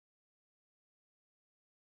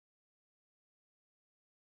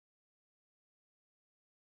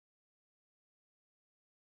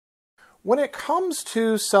When it comes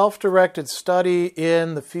to self-directed study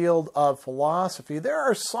in the field of philosophy, there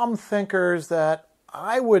are some thinkers that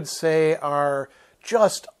I would say are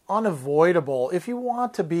just unavoidable if you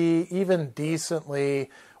want to be even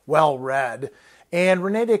decently well-read. And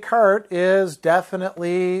Rene Descartes is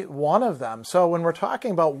definitely one of them. So when we're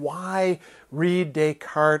talking about why read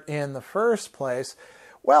Descartes in the first place,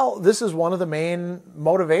 well, this is one of the main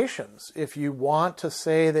motivations. If you want to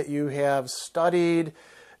say that you have studied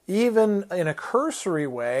even in a cursory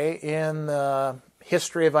way in the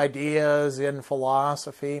history of ideas, in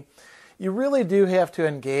philosophy, you really do have to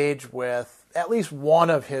engage with at least one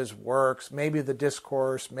of his works, maybe the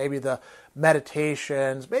Discourse, maybe the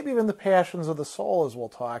Meditations, maybe even the Passions of the Soul, as we'll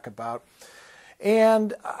talk about.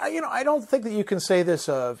 And, I don't think that you can say this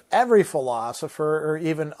of every philosopher or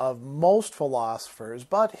even of most philosophers,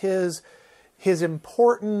 but his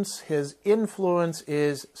importance, his influence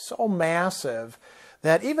is so massive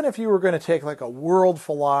that even if you were going to take like a world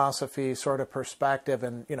philosophy sort of perspective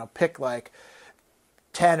and, pick like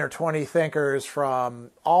 10 or 20 thinkers from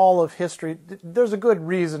all of history, there's a good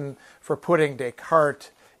reason for putting Descartes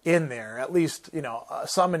in there, at least,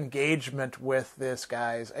 some engagement with this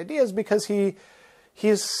guy's ideas, because he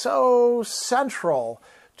is so central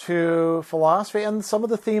to philosophy, and some of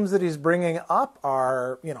the themes that he's bringing up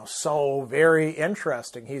are, so very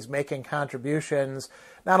interesting. He's making contributions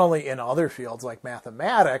not only in other fields like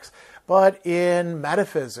mathematics, but in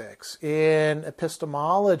metaphysics, in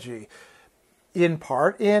epistemology, in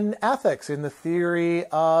part in ethics, in the theory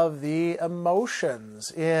of the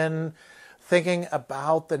emotions, in thinking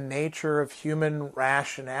about the nature of human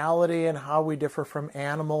rationality and how we differ from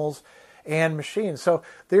animals and machines. So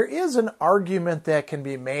there is an argument that can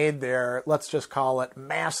be made there, let's just call it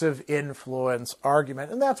massive influence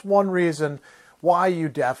argument, and that's one reason why you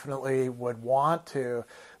definitely would want to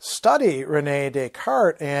study Rene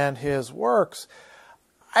Descartes and his works.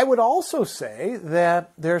 I would also say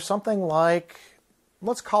that there's something like,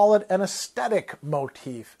 let's call it an aesthetic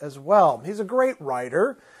motif as well. He's a great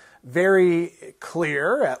writer, very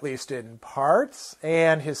clear, at least in parts,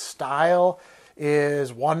 and his style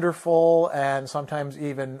is wonderful and sometimes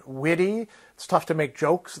even witty. It's tough to make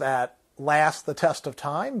jokes that last the test of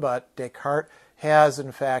time, but Descartes has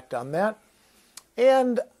in fact done that.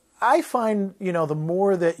 And I find, the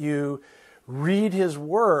more that you read his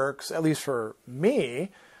works, at least for me,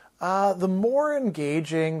 the more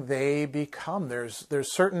engaging they become. There's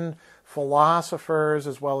certain philosophers,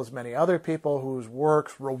 as well as many other people, whose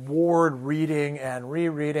works reward reading and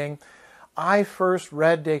rereading. I first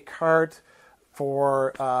read Descartes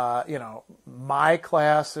for, my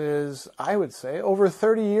classes, I would say, over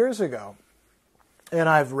 30 years ago. And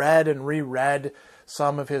I've read and reread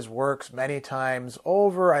some of his works many times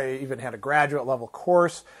over. I even had a graduate level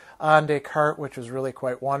course on Descartes, which was really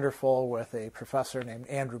quite wonderful, with a professor named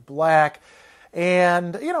Andrew Black.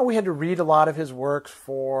 And, we had to read a lot of his works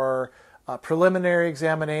for preliminary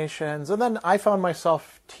examinations. And then I found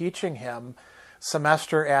myself teaching him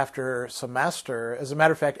semester after semester. As a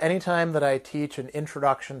matter of fact, anytime that I teach an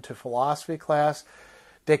introduction to philosophy class,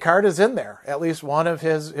 Descartes is in there, at least one of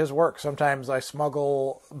his works. Sometimes I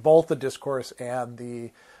smuggle both the Discourse and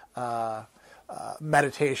the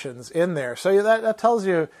Meditations in there. So that tells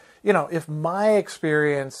you, if my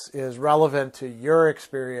experience is relevant to your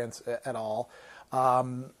experience at all,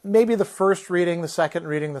 maybe the first reading, the second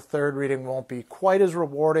reading, the third reading won't be quite as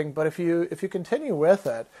rewarding, but if you continue with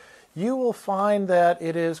it, you will find that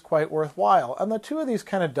it is quite worthwhile. And the two of these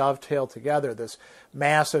kind of dovetail together, this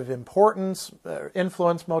massive influence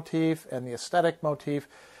motif and the aesthetic motif.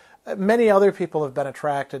 Many other people have been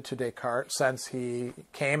attracted to Descartes since he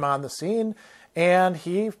came on the scene, and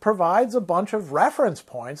he provides a bunch of reference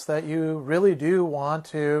points that you really do want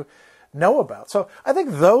to know about. So I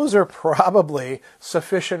think those are probably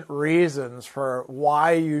sufficient reasons for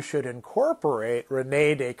why you should incorporate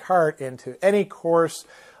Rene Descartes into any course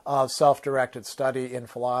of self-directed study in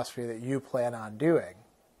philosophy that you plan on doing.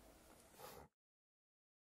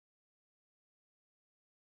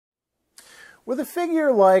 With a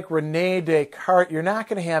figure like Rene Descartes, you're not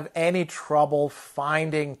going to have any trouble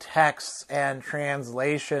finding texts and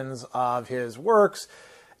translations of his works.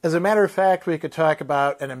 As a matter of fact, we could talk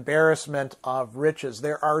about an embarrassment of riches.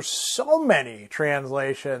 There are so many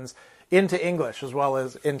translations into English as well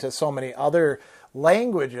as into so many other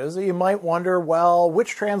languages that you might wonder, well, which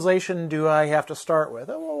translation do I have to start with?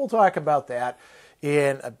 Well, we'll talk about that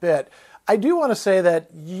in a bit. I do want to say that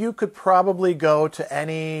you could probably go to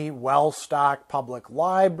any well-stocked public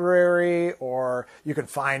library, or you can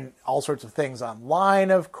find all sorts of things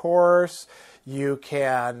online, of course. You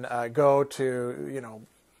can go to,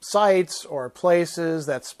 sites or places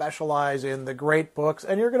that specialize in the great books,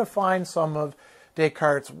 and you're going to find some of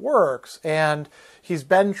Descartes' works. And he's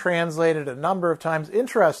been translated a number of times.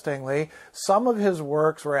 Interestingly, some of his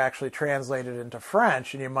works were actually translated into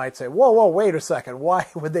French. And you might say, whoa, wait a second. Why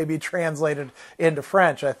would they be translated into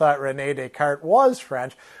French? I thought Rene Descartes was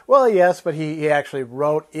French. Well, yes, but he actually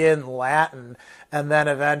wrote in Latin. And then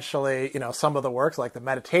eventually, some of the works, like the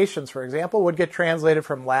Meditations, for example, would get translated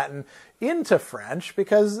from Latin into French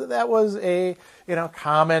because that was a,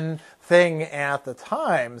 common thing at the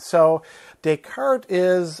time. So Descartes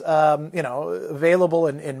is, available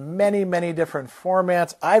in many, many different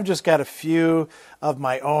formats. I've just got a few of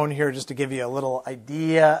my own here just to give you a little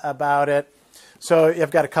idea about it. So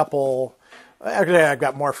I've got a couple, actually I've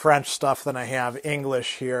got more French stuff than I have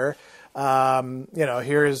English here.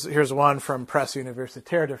 Here's one from Presse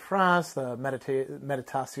Universitaire de France, the Méditation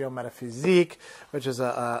Métaphysique, which is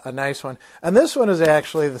a nice one. And this one is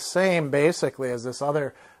actually the same, basically, as this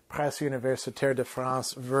other Presse Universitaire de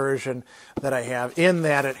France version that I have, in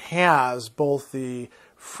that it has both the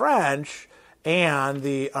French and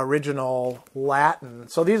the original Latin.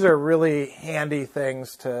 So these are really handy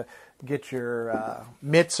things to get your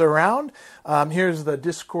mitts around. Here's the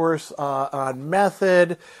Discourse on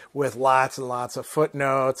Method with lots and lots of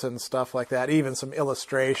footnotes and stuff like that, even some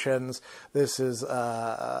illustrations. This is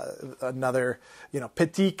another,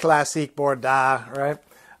 petit classique Bordeaux, right?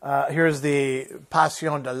 Here's the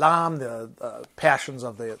Passion de l'âme, the passions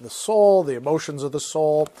of the soul, the emotions of the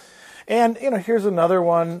soul. And, here's another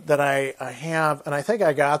one that I have, and I think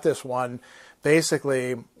I got this one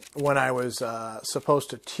basically when I was supposed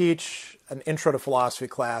to teach an Intro to Philosophy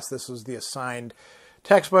class. This was the assigned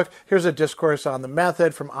textbook. Here's a Discourse on the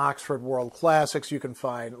Method from Oxford World Classics. You can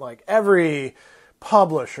find, like, every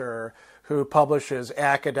publisher who publishes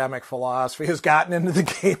academic philosophy has gotten into the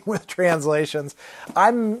game with translations.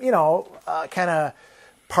 I'm, kind of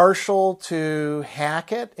partial to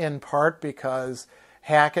Hackett, in part because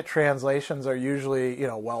Hackett translations are usually,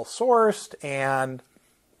 well-sourced, and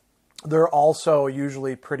they're also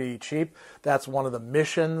usually pretty cheap. That's one of the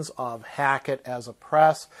missions of Hackett as a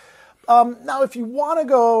press. Now, if you want to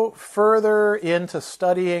go further into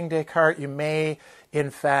studying Descartes, you may, in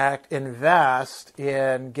fact, invest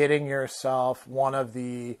in getting yourself one of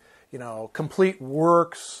the, complete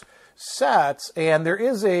works sets. And there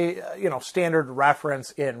is a, standard reference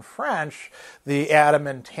in French, the Adam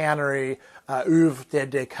and Tannery Oeuvre de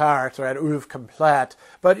Descartes, right, Oeuvre complète.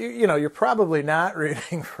 But, you're probably not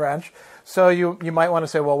reading French. So you might want to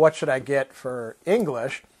say, well, what should I get for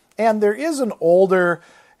English? And there is an older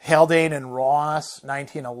Haldane and Ross,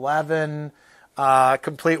 1911,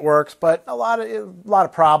 complete works, but a lot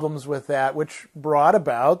of problems with that, which brought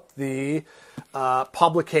about the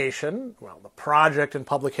publication, the project and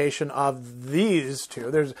publication of these two.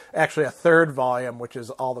 There's actually a third volume, which is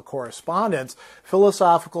all the correspondence,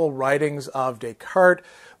 Philosophical Writings of Descartes,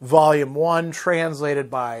 Volume 1, translated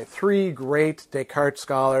by three great Descartes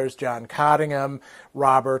scholars, John Cottingham,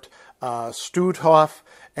 Robert Studehoff,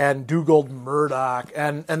 and Dugald Murdoch.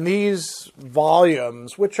 And these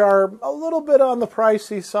volumes, which are a little bit on the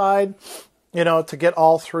pricey side, to get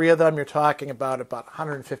all three of them, you're talking about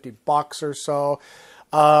 $150 or so.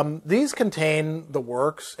 These contain the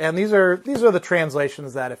works, and these are the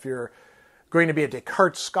translations that if you're going to be a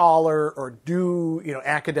Descartes scholar or do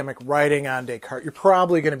academic writing on Descartes, you're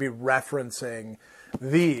probably going to be referencing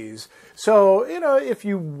these. So if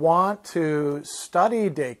you want to study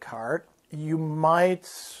Descartes, you might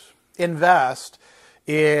invest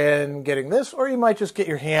in getting this, or you might just get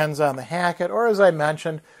your hands on the Hackett, or as I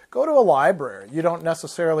mentioned, go to a library. You don't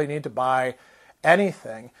necessarily need to buy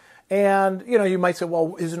anything. And, you might say,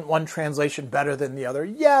 well, isn't one translation better than the other?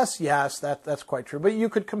 Yes, that's quite true. But you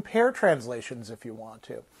could compare translations if you want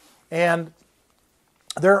to. And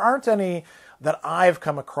there aren't any that I've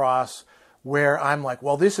come across where I'm like,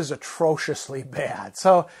 well, this is atrociously bad.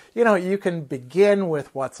 So, you can begin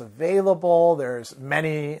with what's available. There's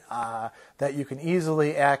many that you can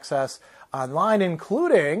easily access online,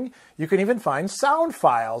 including you can even find sound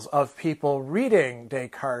files of people reading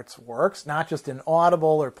Descartes' works, not just in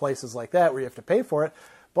Audible or places like that where you have to pay for it,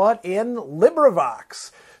 but in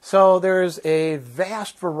LibriVox. So there's a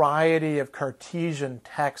vast variety of Cartesian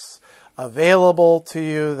texts available to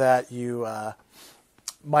you that you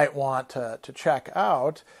might want to check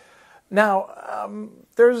out. Now,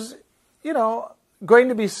 there's, going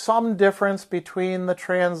to be some difference between the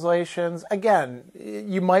translations. Again,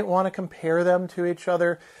 you might want to compare them to each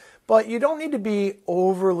other, but you don't need to be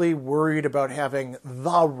overly worried about having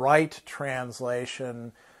the right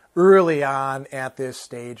translation early on at this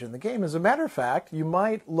stage in the game. As a matter of fact, you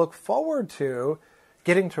might look forward to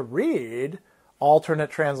getting to read alternate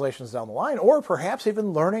translations down the line, or perhaps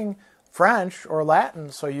even learning French or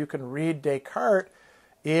Latin so you can read Descartes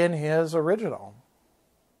in his original.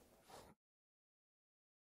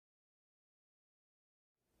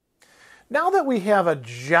 Now that we have a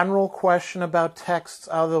general question about texts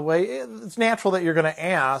out of the way, it's natural that you're going to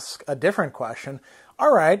ask a different question.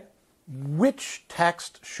 All right, which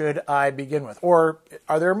text should I begin with? Or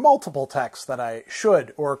are there multiple texts that I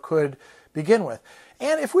should or could begin with?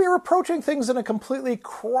 And if we are approaching things in a completely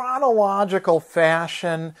chronological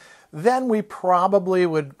fashion, then we probably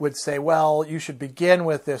would say, well, you should begin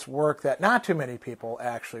with this work that not too many people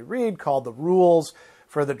actually read, called The Rules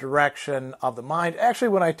for the Direction of the Mind. Actually,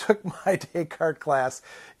 when I took my Descartes class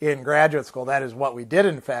in graduate school, that is what we did,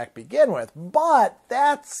 in fact, begin with. But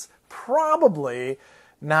that's probably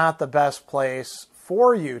not the best place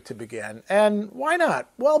for you to begin. And why not?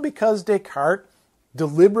 Well, because Descartes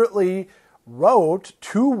deliberately wrote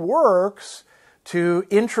 2 works to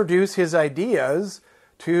introduce his ideas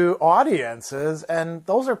to audiences, and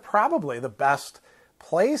those are probably the best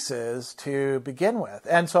places to begin with.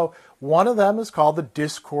 And so one of them is called the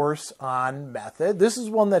Discourse on Method. This is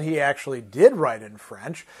one that he actually did write in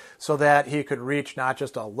French so that he could reach not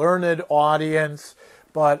just a learned audience,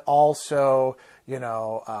 but also,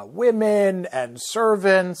 women and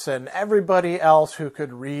servants and everybody else who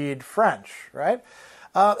could read French, right?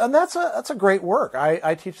 And that's a great work.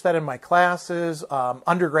 I teach that in my classes.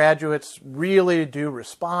 Undergraduates really do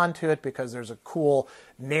respond to it because there's a cool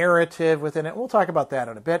narrative within it. We'll talk about that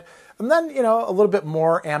in a bit. And then, a little bit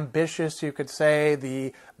more ambitious, you could say,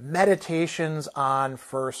 the Meditations on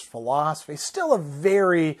First Philosophy. Still a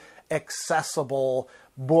very accessible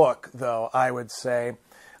book, though, I would say.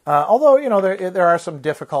 Although, there are some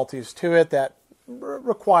difficulties to it that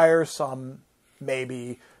require some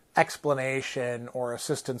maybe explanation or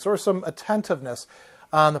assistance or some attentiveness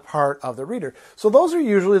on the part of the reader. So those are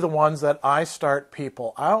usually the ones that I start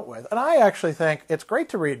people out with. And I actually think it's great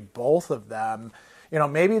to read both of them,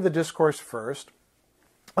 maybe the Discourse first.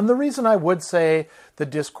 And the reason I would say the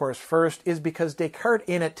Discourse first is because Descartes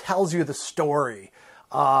in it tells you the story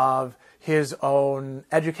of his own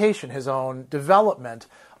education, his own development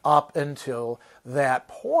up until that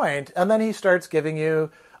point. And then he starts giving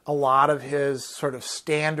you a lot of his sort of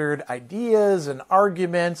standard ideas and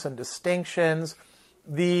arguments and distinctions.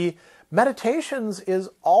 The Meditations is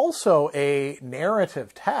also a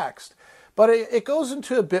narrative text, but it goes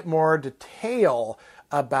into a bit more detail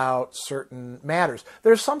about certain matters.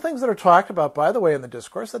 There's some things that are talked about, by the way, in the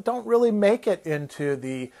Discourse that don't really make it into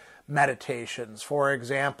the Meditations. For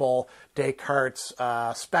example, Descartes'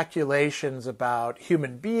 speculations about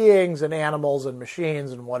human beings and animals and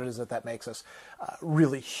machines and what it is that makes us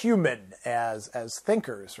really human as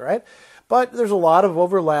thinkers, right? But there's a lot of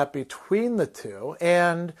overlap between the two,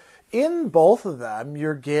 and in both of them,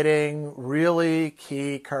 you're getting really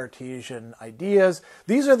key Cartesian ideas.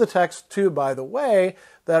 These are the texts, too, by the way,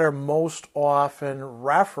 that are most often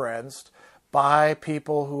referenced by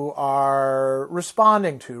people who are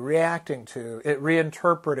responding to, reacting to,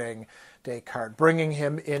 reinterpreting Descartes, bringing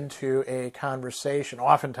him into a conversation,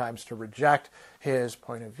 oftentimes to reject his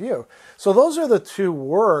point of view. So those are the 2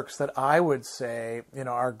 works that I would say,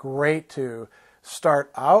 are great to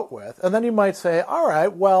start out with. And then you might say, all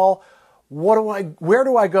right, well, where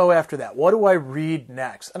do I go after that? What do I read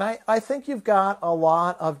next? And I think you've got a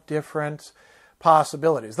lot of different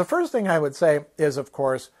possibilities. The first thing I would say is, of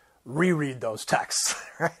course, reread those texts,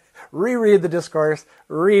 right? Reread the Discourse,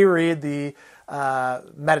 reread the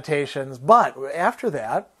Meditations. But after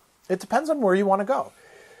that, it depends on where you want to go.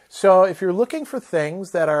 So if you're looking for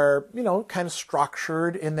things that are, kind of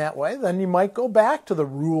structured in that way, then you might go back to the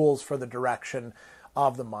Rules for the Direction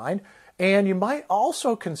of the Mind. And you might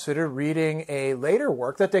also consider reading a later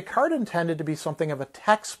work that Descartes intended to be something of a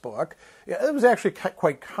textbook. It was actually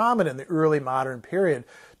quite common in the early modern period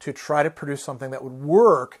to try to produce something that would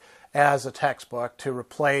work as a textbook to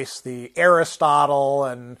replace the Aristotle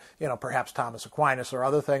and, perhaps Thomas Aquinas or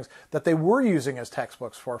other things that they were using as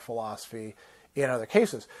textbooks for philosophy in other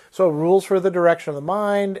cases. So Rules for the Direction of the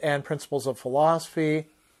Mind and Principles of Philosophy.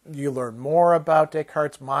 You learn more about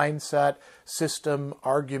Descartes' mindset, system,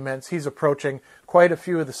 arguments. He's approaching quite a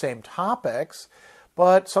few of the same topics,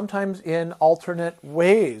 but sometimes in alternate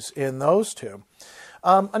ways in those 2.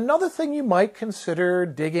 Another thing you might consider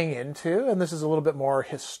digging into, and this is a little bit more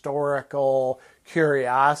historical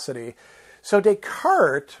curiosity. So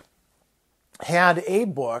Descartes had a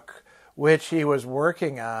book which he was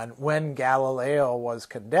working on when Galileo was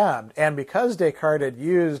condemned. And because Descartes had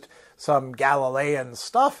used some Galilean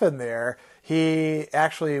stuff in there, he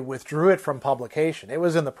actually withdrew it from publication. It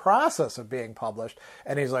was in the process of being published,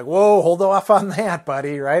 and he's like, whoa, hold off on that,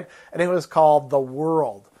 buddy, right? And it was called The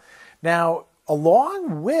World. Now,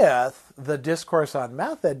 along with the Discourse on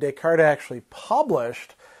Method, Descartes actually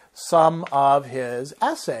published some of his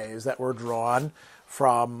essays that were drawn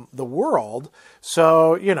from the world.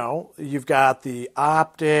 So, you've got the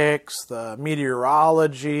optics, the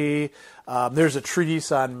meteorology, there's a treatise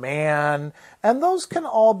on man, and those can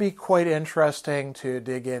all be quite interesting to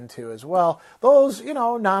dig into as well. Those,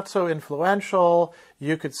 not so influential,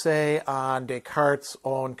 you could say, on Descartes'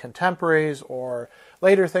 own contemporaries or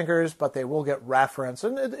later thinkers, but they will get referenced,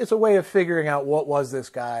 and it's a way of figuring out what was this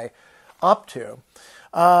guy up to.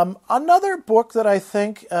 Another book that I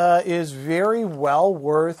think is very well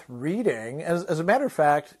worth reading, as a matter of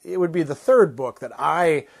fact, it would be the third book that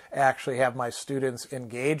I actually have my students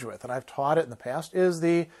engage with, and I've taught it in the past, is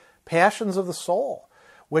The Passions of the Soul,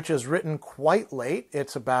 which is written quite late.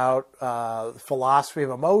 It's about philosophy of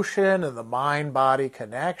emotion and the mind-body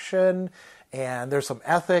connection, and there's some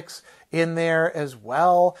ethics in there as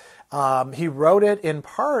well. He wrote it in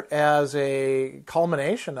part as a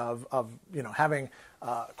culmination of having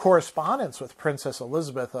correspondence with Princess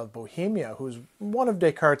Elizabeth of Bohemia, who's one of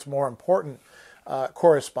Descartes' more important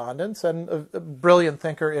correspondents and a brilliant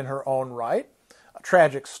thinker in her own right. A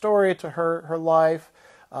tragic story to her life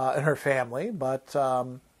and her family, but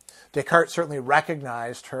Descartes certainly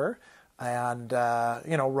recognized her and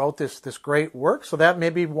wrote this great work. So that may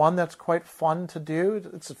be one that's quite fun to do.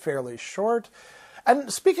 It's fairly short.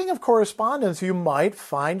 And speaking of correspondence, you might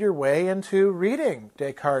find your way into reading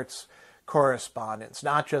Descartes' correspondence,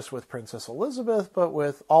 not just with Princess Elizabeth, but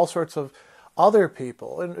with all sorts of other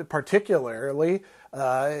people, and particularly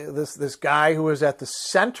this guy who was at the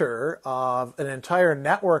center of an entire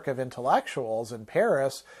network of intellectuals in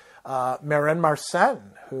Paris, Rene Descartes,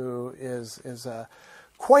 who is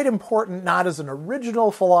quite important, not as an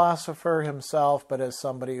original philosopher himself, but as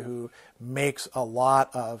somebody who makes a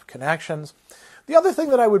lot of connections. The other thing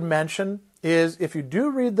that I would mention is if you do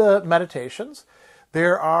read the Meditations,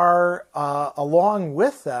 there are, along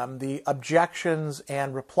with them, the objections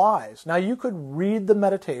and replies. Now, you could read the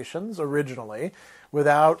Meditations originally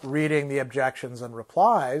without reading the objections and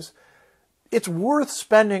replies. It's worth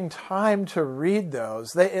spending time to read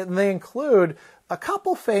those. They include a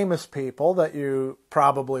couple famous people that you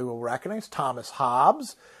probably will recognize. Thomas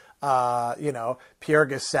Hobbes, Pierre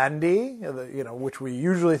Gassendi, which we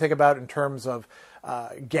usually think about in terms of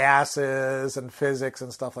gases and physics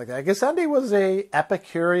and stuff like that. Gassendi was a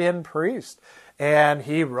Epicurean priest, and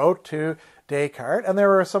he wrote to Descartes, and there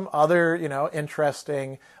were some other,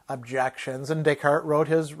 interesting objections, and Descartes wrote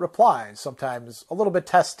his replies, sometimes a little bit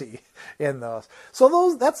testy in those.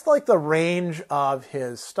 So that's like the range of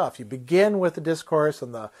his stuff. You begin with the Discourse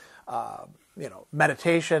and the,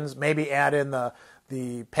 Meditations, maybe add in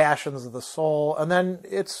the Passions of the Soul, and then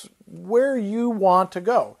it's where you want to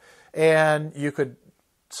go. And you could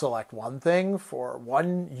select one thing for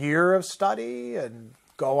 1 year of study and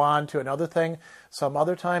go on to another thing some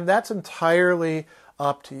other time. That's entirely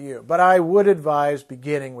up to you. But I would advise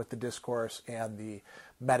beginning with the Discourse and the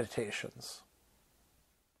Meditations.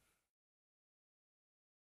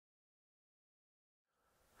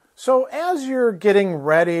 So as you're getting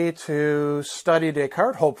ready to study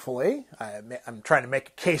Descartes, hopefully, I'm trying to make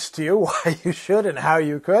a case to you why you should and how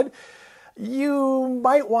you could, you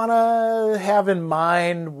might want to have in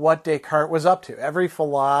mind what Descartes was up to. Every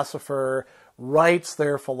philosopher writes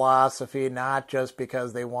their philosophy not just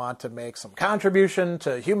because they want to make some contribution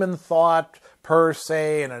to human thought per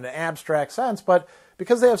se in an abstract sense, but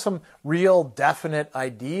because they have some real definite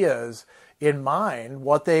ideas in mind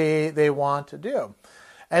what they want to do.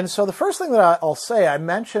 And so the first thing that I'll say, I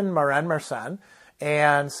mentioned Rene Descartes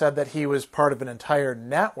and said that he was part of an entire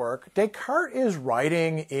network. Descartes is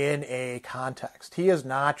writing in a context. He is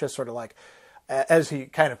not just sort of like, as he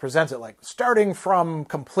kind of presents it, like starting from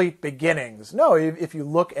complete beginnings. No, if you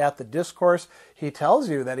look at the Discourse, he tells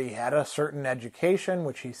you that he had a certain education,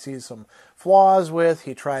 which he sees some flaws with.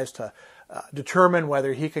 He tries to determine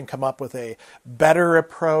whether he can come up with a better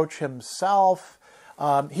approach himself.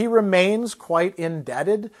 He remains quite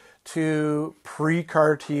indebted to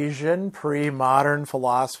pre-Cartesian, pre-modern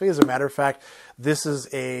philosophy. As a matter of fact, this is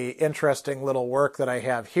an interesting little work that I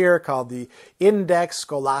have here called the Index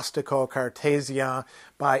Scholastico-Cartésien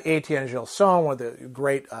by Étienne Gilson, one of the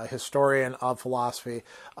great historian of philosophy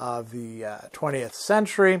of the 20th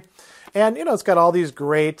century. And, it's got all these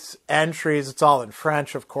great entries. It's all in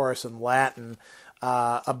French, of course, and Latin,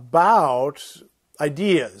 about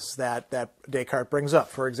ideas that Descartes brings up.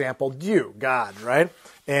 For example, Dieu, God, right?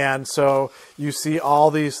 And so you see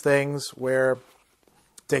all these things where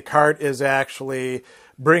Descartes is actually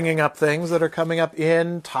bringing up things that are coming up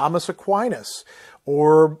in Thomas Aquinas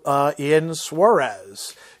or in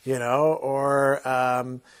Suarez, or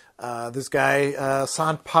this guy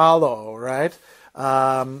Sant Paulo, right?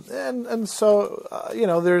 And so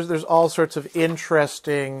there's all sorts of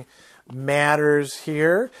interesting matters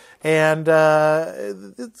here, and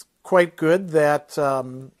it's quite good that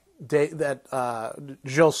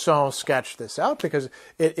Gilson sketched this out, because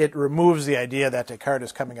it removes the idea that Descartes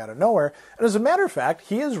is coming out of nowhere. And as a matter of fact,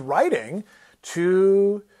 he is writing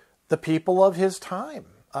to the people of his time,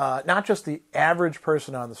 not just the average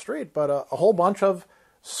person on the street, but a whole bunch of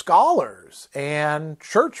scholars and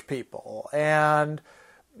church people and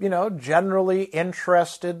generally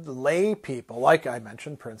interested lay people, like I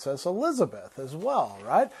mentioned Princess Elizabeth as well,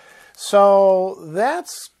 right? So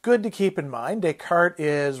that's good to keep in mind. Descartes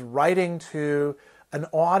is writing to an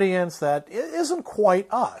audience that isn't quite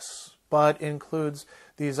us, but includes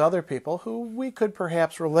these other people who we could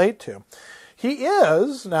perhaps relate to. He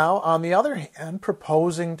is now, on the other hand,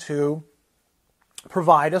 proposing to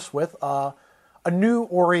provide us with a new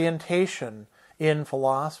orientation in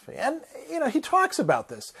philosophy. And, he talks about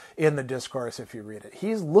this in the Discourse if you read it.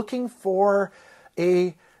 He's looking for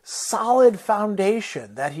a solid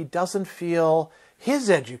foundation that he doesn't feel his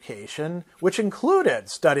education, which included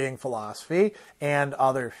studying philosophy and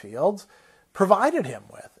other fields, provided him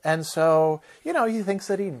with. And so, he thinks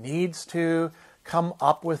that he needs to come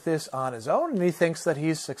up with this on his own, and he thinks that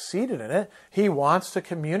he's succeeded in it. He wants to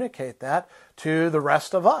communicate that to the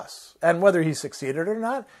rest of us. And whether he succeeded or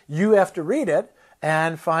not, you have to read it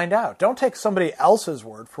and find out. Don't take somebody else's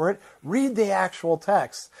word for it. Read the actual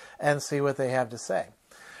text and see what they have to say.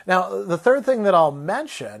 Now, the third thing that I'll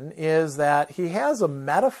mention is that he has a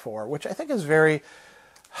metaphor, which I think is very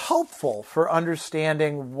helpful for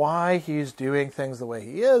understanding why he's doing things the way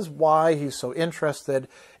he is, why he's so interested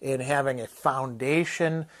in having a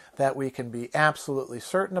foundation that we can be absolutely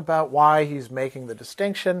certain about, why he's making the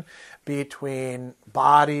distinction between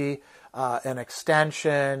body and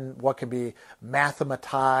extension, what can be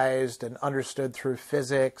mathematized and understood through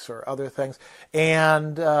physics or other things,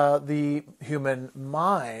 and the human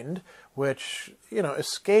mind, which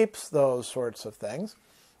escapes those sorts of things.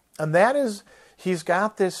 And that is, he's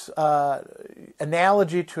got this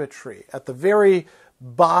analogy to a tree. At the very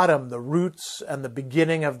bottom, the roots and the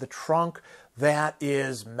beginning of the trunk, that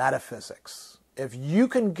is metaphysics. If you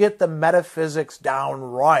can get the metaphysics down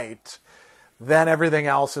right, then everything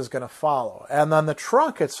else is going to follow. And then the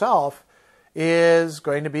trunk itself is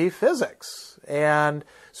going to be physics. And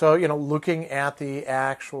so, looking at the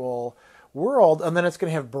actual world, and then it's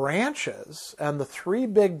going to have branches, and the three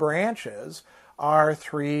big branches are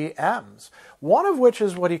three M's, one of which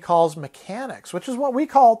is what he calls mechanics, which is what we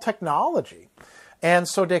call technology. And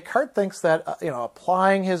so Descartes thinks that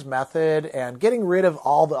applying his method and getting rid of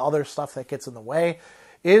all the other stuff that gets in the way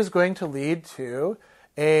is going to lead to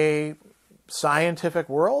a scientific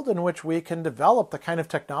world in which we can develop the kind of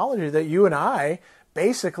technology that you and I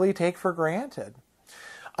basically take for granted.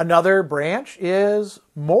 Another branch is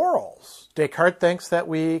morals. Descartes thinks that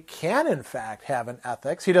we can, in fact, have an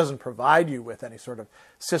ethics. He doesn't provide you with any sort of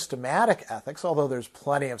systematic ethics, although there's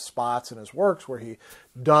plenty of spots in his works where he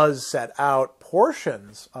does set out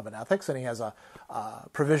portions of an ethics, and he has a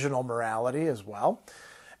provisional morality as well.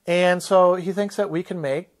 And so he thinks that we can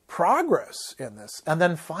make progress in this. And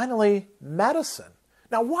then finally, medicine.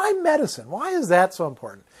 Now, why medicine? Why is that so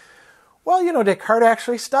important? Well, Descartes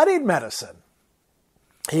actually studied medicine.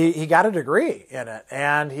 He got a degree in it,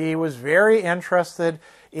 and he was very interested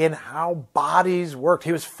in how bodies worked.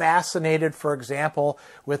 He was fascinated, for example,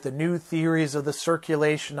 with the new theories of the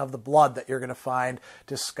circulation of the blood that you're going to find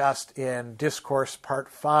discussed in Discourse Part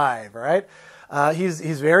 5, right?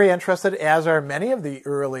 He's very interested, as are many of the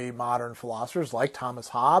early modern philosophers like Thomas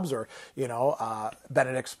Hobbes or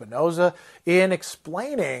Benedict Spinoza, in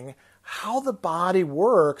explaining how the body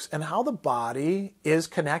works and how the body is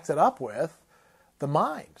connected up with the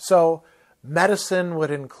mind. So medicine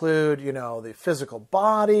would include, the physical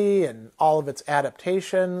body and all of its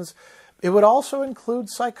adaptations. It would also include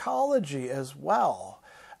psychology as well,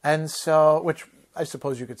 and so which I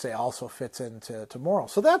suppose you could say also fits into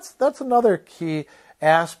morals. So that's another key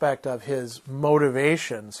aspect of his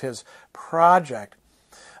motivations, his project.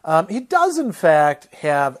 He does, in fact,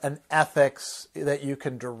 have an ethics that you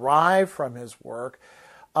can derive from his work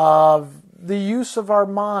of the use of our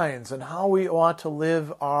minds and how we ought to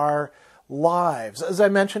live our lives. As I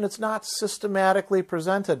mentioned, it's not systematically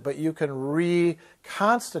presented, but you can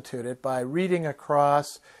reconstitute it by reading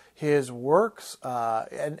across his works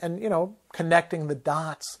and connecting the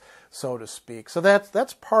dots, so to speak. So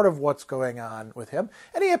that's part of what's going on with him.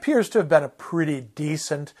 And he appears to have been a pretty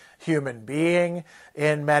decent human being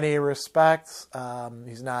in many respects.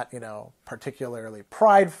 He's not, particularly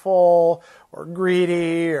prideful or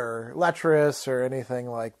greedy or lecherous or anything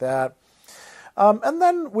like that. And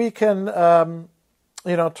then we can,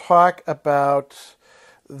 talk about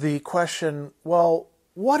the question, well,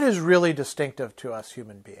 what is really distinctive to us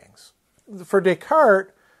human beings? For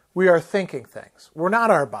Descartes, we are thinking things. We're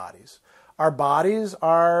not our bodies. Our bodies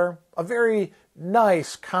are a very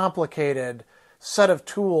nice, complicated set of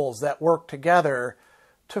tools that work together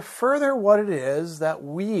to further what it is that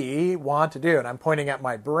we want to do. And I'm pointing at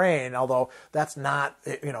my brain, although that's not,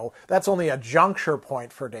 that's only a juncture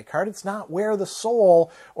point for Descartes. It's not where the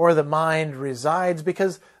soul or the mind resides,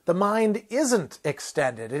 because the mind isn't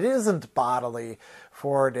extended. It isn't bodily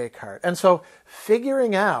for Descartes. And so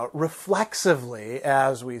figuring out reflexively,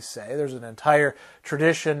 as we say, there's an entire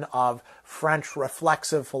tradition of French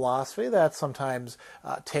reflexive philosophy that sometimes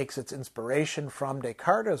takes its inspiration from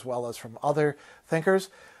Descartes as well as from other thinkers.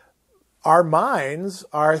 Our minds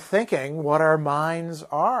are thinking what our minds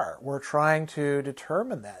are. We're trying to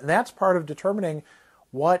determine that. And that's part of determining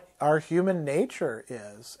what our human nature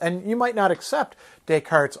is. And you might not accept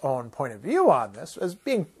Descartes' own point of view on this as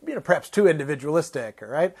being, perhaps too individualistic,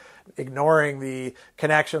 right? Ignoring the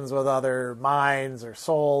connections with other minds or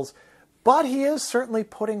souls. But he is certainly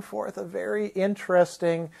putting forth a very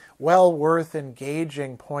interesting, well worth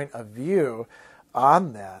engaging point of view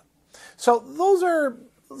on that. So those are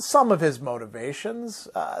some of his motivations,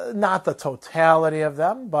 not the totality of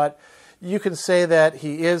them, but you can say that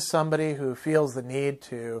he is somebody who feels the need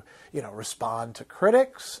to, respond to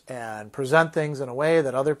critics and present things in a way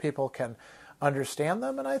that other people can understand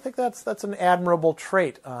them. And I think that's an admirable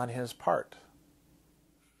trait on his part.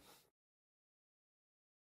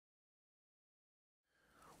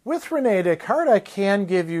 With Rene Descartes, I can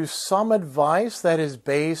give you some advice that is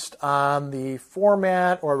based on the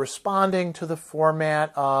format or responding to the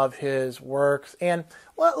format of his works. And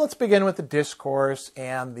let's begin with the Discourse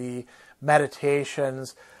and the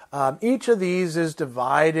Meditations. Each of these is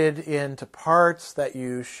divided into parts that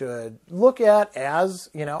you should look at as,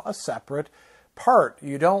 a separate part.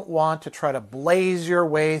 You don't want to try to blaze your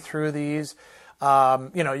way through these.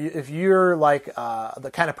 If you're like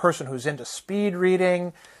the kind of person who's into speed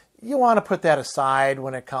reading, you want to put that aside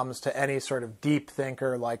when it comes to any sort of deep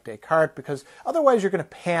thinker like Descartes, because otherwise you're going to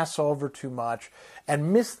pass over too much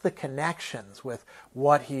and miss the connections with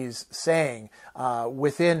what he's saying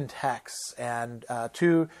within texts and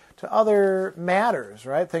to other matters,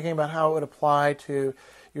 right? Thinking about how it would apply to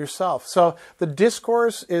yourself. So the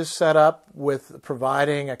Discourse is set up with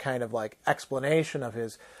providing a kind of like explanation of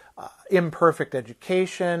his imperfect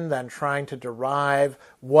education, then trying to derive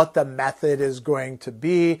what the method is going to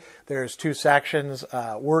be. There's two sections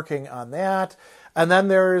working on that. And then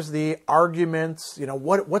there's the arguments,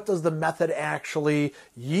 what does the method actually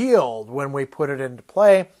yield when we put it into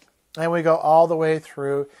play? And we go all the way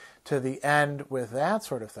through to the end with that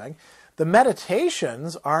sort of thing. The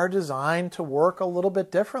Meditations are designed to work a little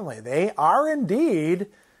bit differently. They are indeed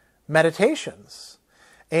meditations.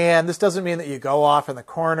 And this doesn't mean that you go off in the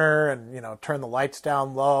corner and, turn the lights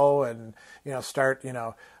down low and, start,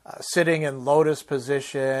 sitting in lotus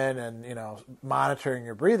position and, monitoring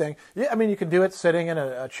your breathing. Yeah, you can do it sitting in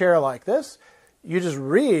a chair like this. You just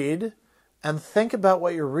read and think about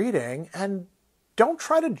what you're reading and don't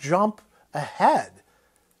try to jump ahead.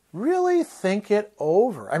 Really think it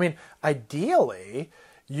over. Ideally,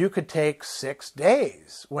 you could take 6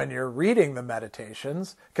 days when you're reading the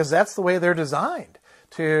Meditations, because that's the way they're designed.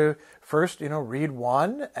 To first, read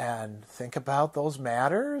one and think about those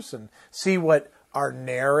matters and see what our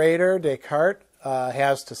narrator, Descartes,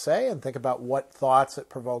 has to say and think about what thoughts it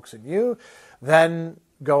provokes in you. Then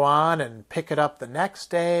go on and pick it up the next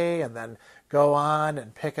day and then go on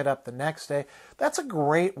and pick it up the next day. That's a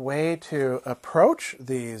great way to approach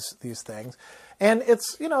these things. And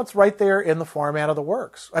it's right there in the format of the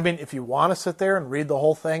works. If you want to sit there and read the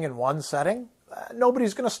whole thing in one setting,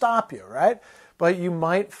 nobody's going to stop you, right? But you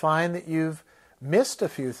might find that you've missed a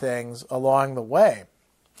few things along the way.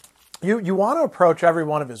 You want to approach every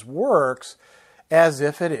one of his works as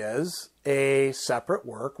if it is a separate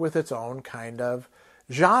work with its own kind of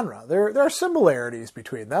genre. There are similarities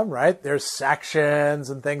between them, right? There's sections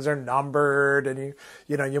and things are numbered, and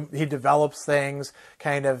he develops things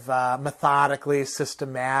kind of methodically,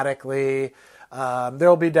 systematically.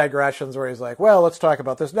 There'll be digressions where he's like, well, let's talk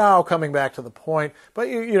about this now, coming back to the point. But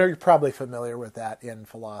you're probably familiar with that in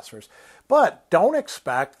philosophers. But don't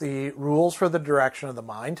expect the rules for the direction of the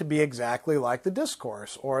mind to be exactly like the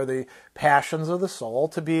Discourse, or the passions of the soul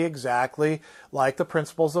to be exactly like the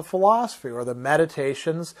principles of philosophy, or the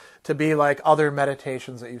meditations to be like other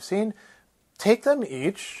meditations that you've seen. Take them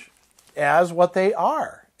each as what they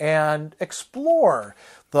are and explore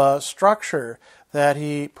the structure that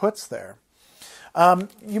he puts there.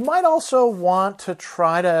 You might also want to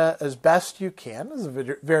try to, as best you can, this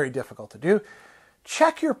is very difficult to do,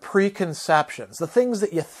 check your preconceptions, the things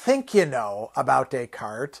that you think you know about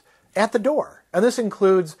Descartes, at the door. And this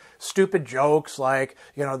includes stupid jokes like,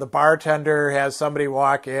 the bartender has somebody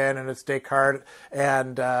walk in and it's Descartes,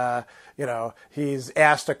 and, he's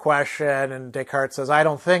asked a question and Descartes says, I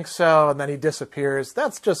don't think so, and then he disappears.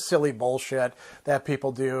 That's just silly bullshit that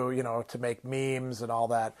people do, to make memes and all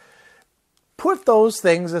that. Put those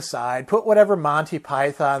things aside. Put whatever Monty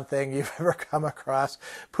Python thing you've ever come across.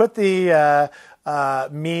 Put the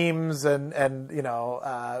memes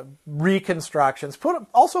and reconstructions.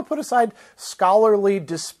 Also put aside scholarly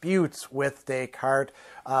disputes with Descartes,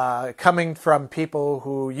 coming from people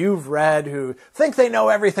who you've read who think they know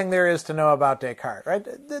everything there is to know about Descartes. Right?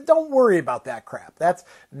 Don't worry about that crap. That's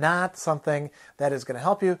not something that is going to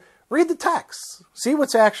help you. Read the texts. See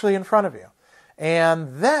what's actually in front of you,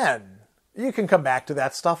 and then you can come back to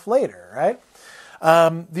that stuff later, right?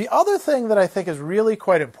 The other thing that I think is really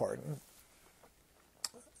quite important,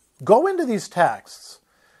 go into these texts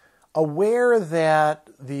aware that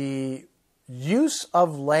the use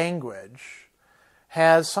of language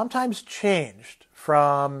has sometimes changed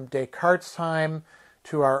from Descartes' time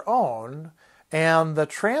to our own, and the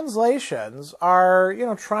translations are,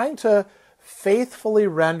 trying to faithfully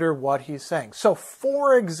render what he's saying. So,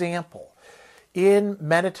 for example, in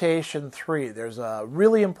Meditation 3, there's a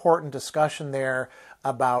really important discussion there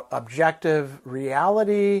about objective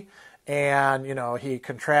reality, and, he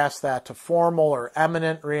contrasts that to formal or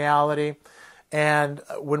eminent reality. And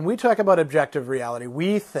when we talk about objective reality,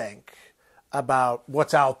 we think about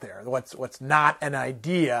what's out there, what's not an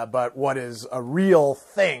idea, but what is a real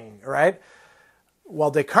thing, right? Well,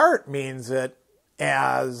 Descartes means it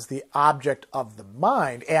as the object of the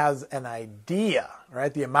mind, as an idea,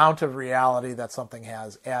 right? The amount of reality that something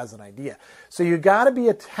has as an idea. So you got to be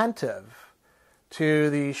attentive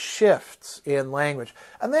to the shifts in language.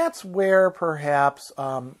 And that's where perhaps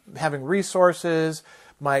having resources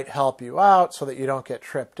might help you out so that you don't get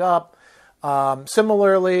tripped up.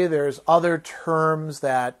 Similarly, there's other terms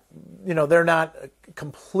that, they're not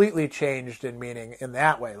completely changed in meaning in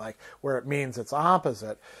that way, like where it means its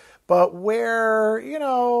opposite. But where,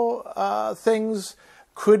 things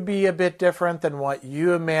could be a bit different than what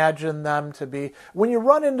you imagine them to be. When you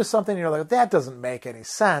run into something and you're like, that doesn't make any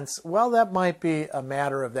sense, well, that might be a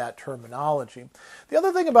matter of that terminology. The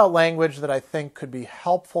other thing about language that I think could be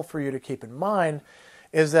helpful for you to keep in mind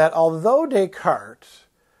is that although Descartes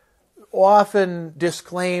often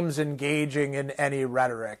disclaims engaging in any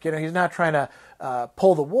rhetoric, he's not trying to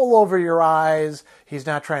pull the wool over your eyes, he's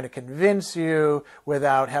not trying to convince you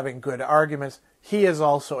without having good arguments, he is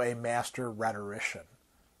also a master rhetorician.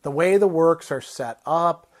 The way the works are set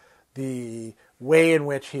up, the way in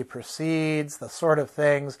which he proceeds, the sort of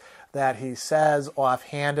things that he says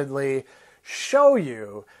offhandedly show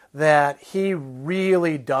you that he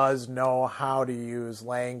really does know how to use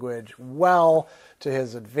language well to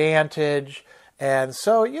his advantage. And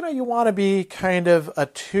so, you want to be kind of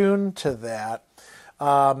attuned to that.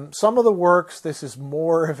 Some of the works, this is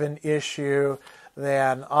more of an issue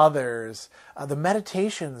than others. The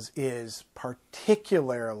Meditations is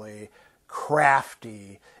particularly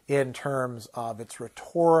crafty in terms of its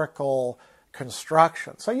rhetorical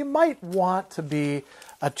construction. So you might want to be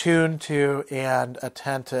attuned to and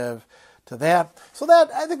attentive to that. So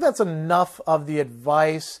I think that's enough of the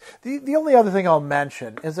advice. The only other thing I'll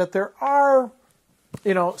mention is that there are,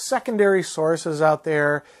 secondary sources out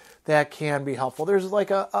there that can be helpful. There's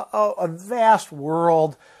like a vast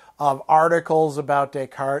world of articles about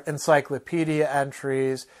Descartes, encyclopedia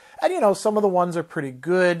entries, and some of the ones are pretty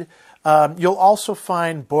good. You'll also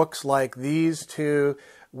find books like these two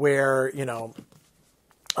where,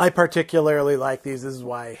 I particularly like these. This is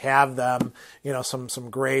why I have them. Some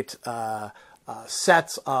great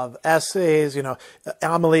sets of essays.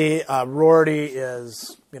 Amélie Rorty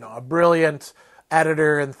is, a brilliant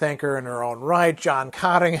editor and thinker in her own right. John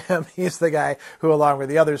Cottingham, he's the guy who, along with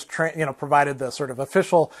the others, provided the sort of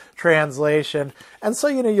official translation. And so,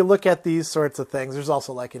 you look at these sorts of things. There's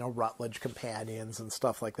also like, Rutledge Companions and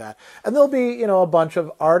stuff like that. And there'll be, a bunch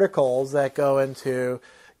of articles that go into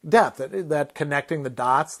depth, that connecting the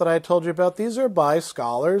dots that I told you about. These are by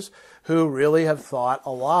scholars who really have thought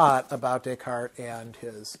a lot about Descartes and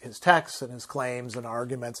his texts and his claims and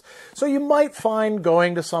arguments. So you might find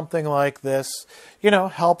going to something like this,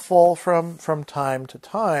 helpful from time to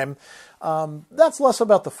time. That's less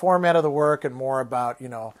about the format of the work and more about,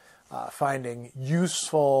 finding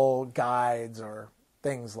useful guides or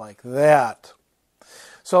things like that.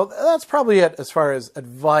 So that's probably it as far as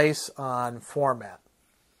advice on format.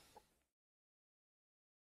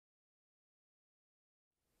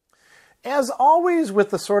 As always,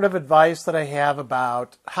 with the sort of advice that I have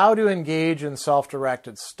about how to engage in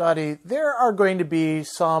self-directed study, there are going to be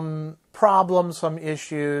some problems, some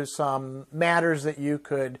issues, some matters that you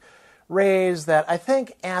could raise that I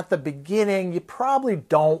think at the beginning you probably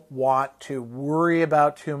don't want to worry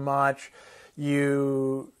about too much.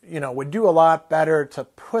 You would do a lot better to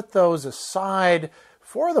put those aside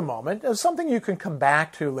for the moment as something you can come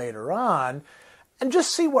back to later on and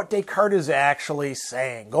just see what Descartes is actually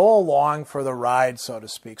saying. Go along for the ride, so to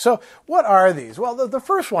speak. So what are these? Well, the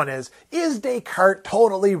first one is Descartes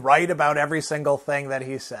totally right about every single thing that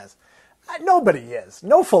he says? Nobody is.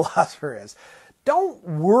 No philosopher is. Don't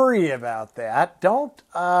worry about that. Don't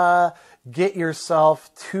get yourself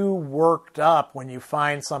too worked up when you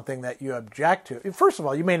find something that you object to. First of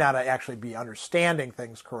all, you may not actually be understanding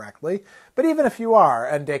things correctly, but even if you are,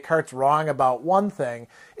 and Descartes' wrong about one thing,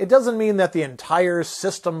 it doesn't mean that the entire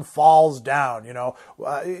system falls down.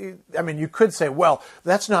 You could say, well,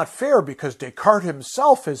 that's not fair because Descartes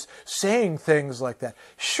himself is saying things like that.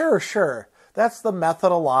 Sure. That's the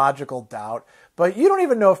methodological doubt. But you don't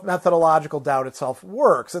even know if methodological doubt itself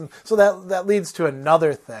works. And so that leads to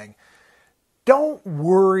another thing. Don't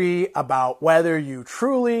worry about whether you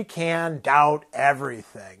truly can doubt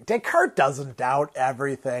everything. Descartes doesn't doubt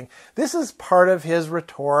everything. This is part of his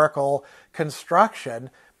rhetorical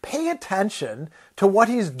construction. Pay attention to what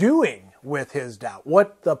he's doing with his doubt,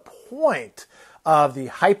 what the point of the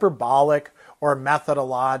hyperbolic or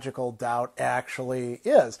methodological doubt actually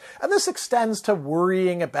is. And this extends to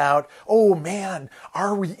worrying about, oh man,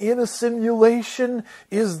 are we in a simulation?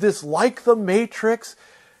 Is this like the Matrix?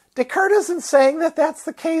 Descartes isn't saying that that's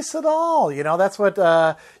the case at all. That's what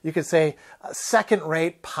you could say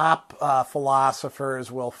second-rate pop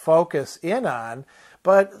philosophers will focus in on.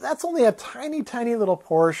 But that's only a tiny, tiny little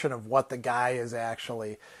portion of what the guy is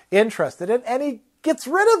actually interested in. And he gets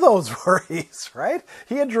rid of those worries, right?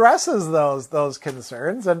 He addresses those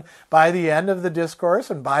concerns, and by the end of the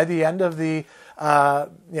discourse and by the end of the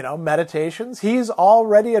meditations, he's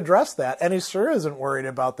already addressed that, and he sure isn't worried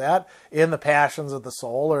about that in the Passions of the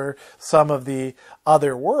Soul or some of the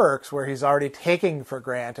other works where he's already taking for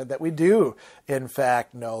granted that we do, in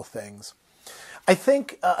fact, know things. I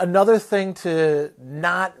think another thing to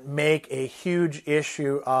not make a huge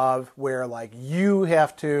issue of where you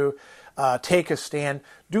have to take a stand,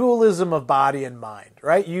 dualism of body and mind,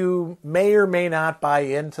 right? You may or may not buy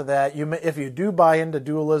into that. If you do buy into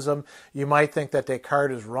dualism, you might think that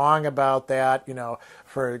Descartes is wrong about that.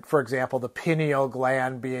 For example, the pineal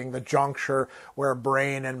gland being the juncture where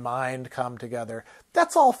brain and mind come together.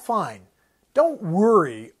 That's all fine. Don't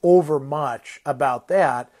worry over much about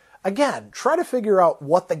that. Again, try to figure out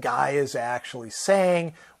what the guy is actually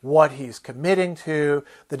saying, what he's committing to,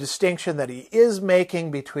 the distinction that he is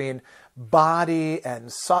making between body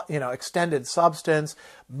and extended substance,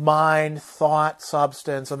 mind, thought,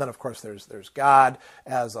 substance, and then of course there's God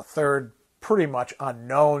as a third pretty much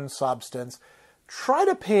unknown substance. Try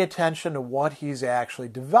to pay attention to what he's actually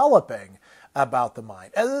developing about the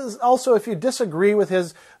mind. As also, if you disagree with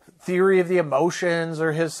his theory of the emotions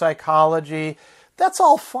or his psychology, that's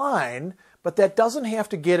all fine, but that doesn't have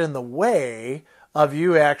to get in the way of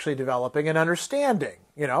you actually developing an understanding.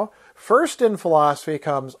 First in philosophy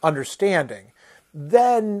comes understanding.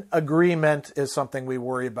 Then agreement is something we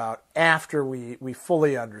worry about after we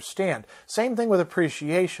fully understand. Same thing with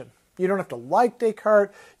appreciation. You don't have to like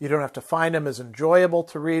Descartes. You don't have to find him as enjoyable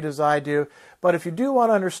to read as I do. But if you do want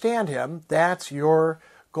to understand him, that's your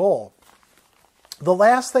goal. The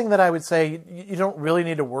last thing that I would say you don't really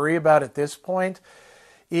need to worry about at this point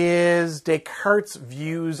is Descartes'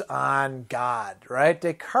 views on God, right?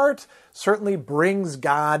 Descartes certainly brings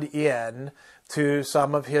God in to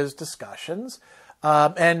some of his discussions.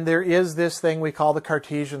 And there is this thing we call the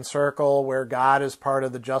Cartesian circle, where God is part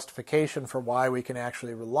of the justification for why we can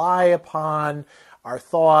actually rely upon our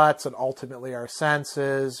thoughts and ultimately our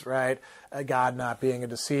senses, right? God not being a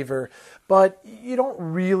deceiver. But you don't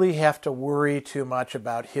really have to worry too much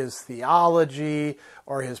about his theology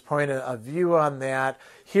or his point of view on that.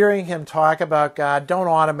 Hearing him talk about God, don't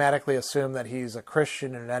automatically assume that he's a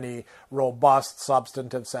Christian in any robust,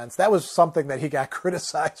 substantive sense. That was something that he got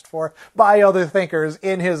criticized for by other thinkers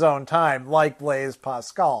in his own time, like Blaise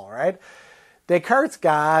Pascal, right? Descartes'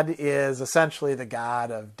 God is essentially the God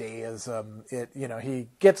of deism. He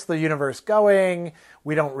gets the universe going.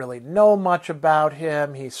 We don't really know much about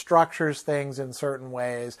him. He structures things in certain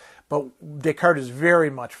ways. But Descartes is very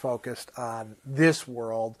much focused on this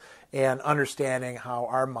world and understanding how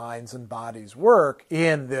our minds and bodies work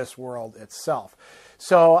in this world itself.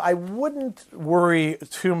 So I wouldn't worry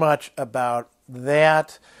too much about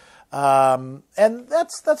that. And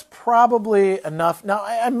that's probably enough. Now,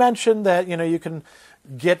 I mentioned that, you can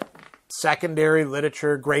get secondary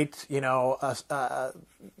literature, great,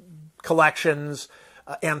 collections,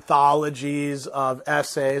 anthologies of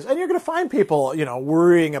essays, and you're going to find people,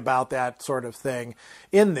 worrying about that sort of thing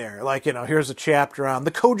in there. Like, here's a chapter on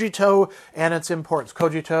the cogito and its importance.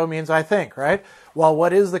 Cogito means I think, right? Well,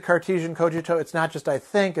 what is the Cartesian cogito? It's not just I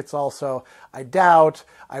think, it's also I doubt,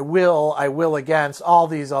 I will against, all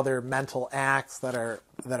these other mental acts that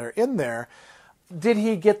are in there. Did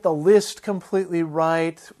he get the list completely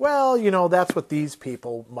right? Well, that's what these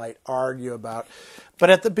people might argue about. But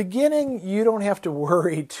at the beginning, you don't have to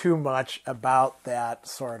worry too much about that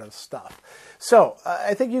sort of stuff. So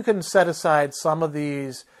I think you can set aside some of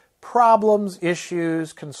these problems,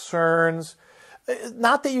 issues, concerns.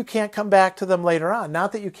 Not that you can't come back to them later on.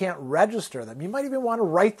 Not that you can't register them. You might even want to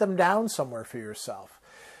write them down somewhere for yourself.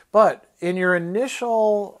 But in your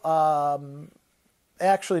initial...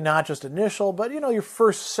 actually not just initial, but your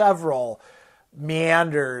first several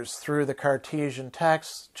meanders through the Cartesian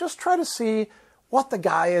text, just try to see what the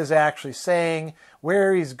guy is actually saying,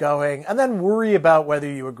 where he's going, and then worry about whether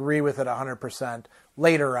you agree with it 100%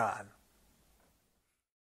 later on.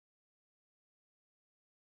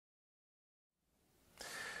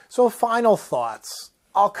 So final thoughts.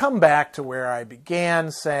 I'll come back to where I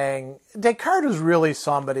began saying Descartes is really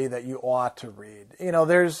somebody that you ought to read.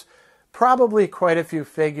 There's probably quite a few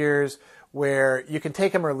figures where you can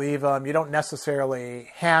take them or leave them. You don't necessarily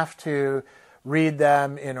have to read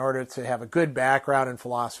them in order to have a good background in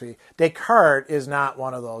philosophy. Descartes is not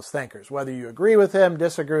one of those thinkers. Whether you agree with him,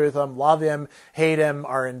 disagree with him, love him, hate him,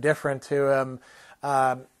 are indifferent to him,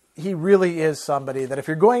 he really is somebody that if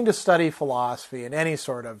you're going to study philosophy in any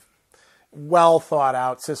sort of well thought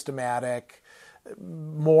out, systematic,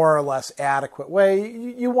 more or less adequate way,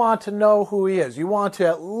 you want to know who he is. You want to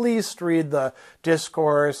at least read the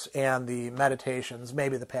Discourse and the Meditations,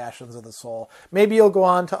 maybe the Passions of the Soul. Maybe you'll go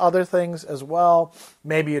on to other things as well.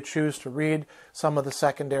 Maybe you choose to read some of the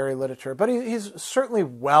secondary literature. But he's certainly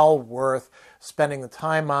well worth spending the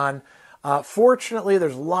time on. Fortunately,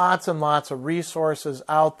 there's lots and lots of resources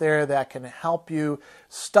out there that can help you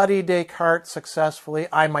study Descartes successfully.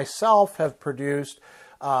 I myself have produced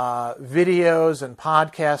videos and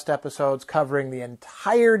podcast episodes covering the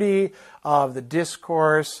entirety of the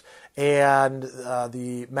Discourse and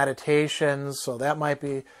the Meditations, so that might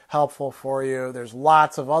be helpful for you. There's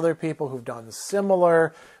lots of other people who've done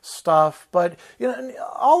similar stuff, but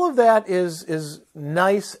all of that is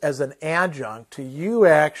nice as an adjunct to you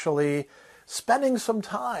actually spending some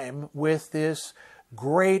time with this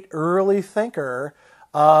great early thinker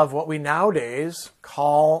of what we nowadays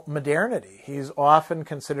call modernity. He's often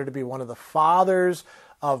considered to be one of the fathers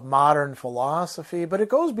of modern philosophy, but it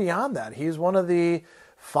goes beyond that. He's one of the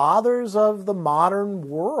fathers of the modern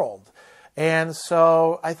world. And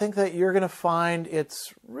so I think that you're going to find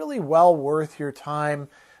it's really well worth your time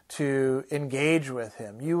to engage with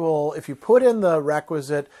him. You will, if you put in the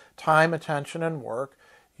requisite time, attention, and work,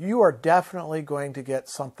 you are definitely going to get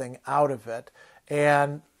something out of it.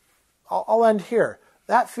 And I'll end here.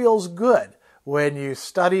 That feels good when you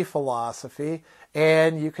study philosophy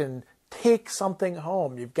and you can take something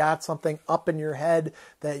home. You've got something up in your head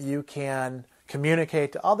that you can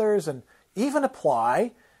communicate to others and even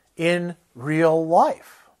apply in real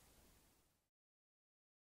life.